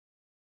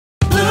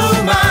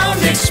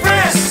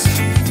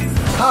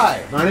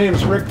My name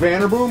is Rick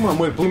Vanderboom. I'm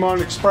with Blue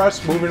Mountain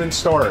Express Moving and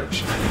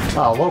Storage,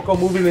 local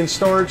moving and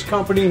storage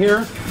company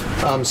here.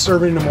 I'm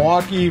serving the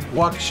Milwaukee,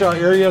 Waukesha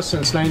area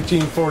since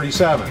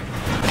 1947.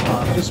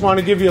 Just want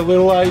to give you a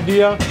little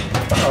idea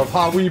of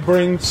how we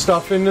bring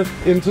stuff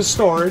into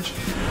storage.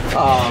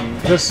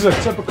 This is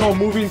a typical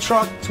moving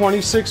truck,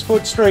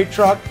 26-foot straight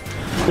truck.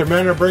 The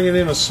men are bringing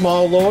in a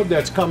small load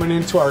that's coming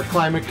into our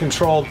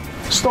climate-controlled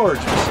storage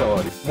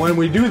facility. When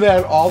we do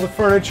that, all the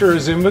furniture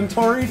is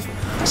inventoried,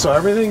 so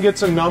everything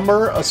gets a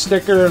number, a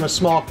sticker, and a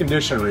small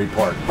condition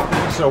report.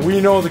 So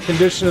we know the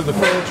condition of the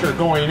furniture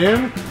going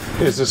in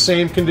is the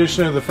same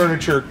condition of the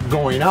furniture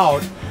going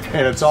out,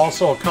 and it's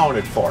also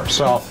accounted for.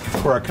 So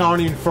we're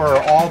accounting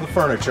for all the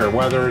furniture,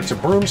 whether it's a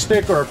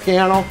broomstick or a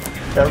piano.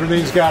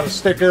 Everything's got a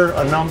sticker,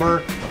 a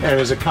number, and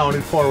is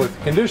accounted for with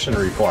the condition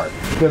report.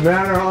 The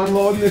men are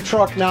unloading the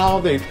truck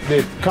now.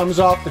 It comes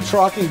off the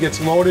truck and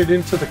gets loaded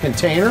into the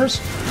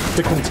containers.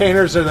 The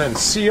containers are then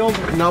sealed,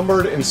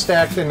 numbered, and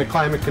stacked in the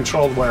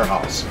climate-controlled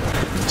warehouse.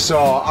 So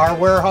our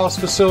warehouse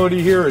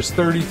facility here is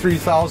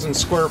 33,000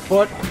 square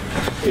foot.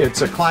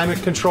 It's a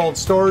climate-controlled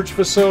storage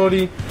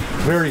facility,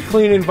 very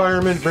clean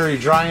environment, very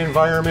dry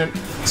environment.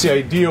 It's the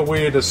ideal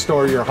way to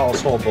store your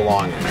household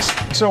belongings.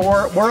 So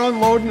we're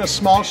unloading a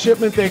small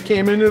shipment that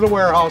came into the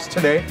warehouse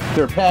today.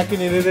 They're packing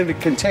it into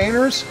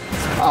containers.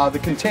 The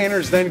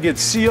containers then get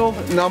sealed,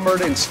 numbered,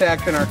 and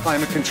stacked in our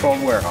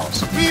climate-controlled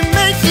warehouse. We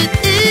make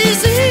it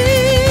easy.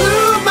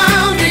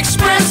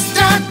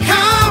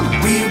 BlueMountainExpress.com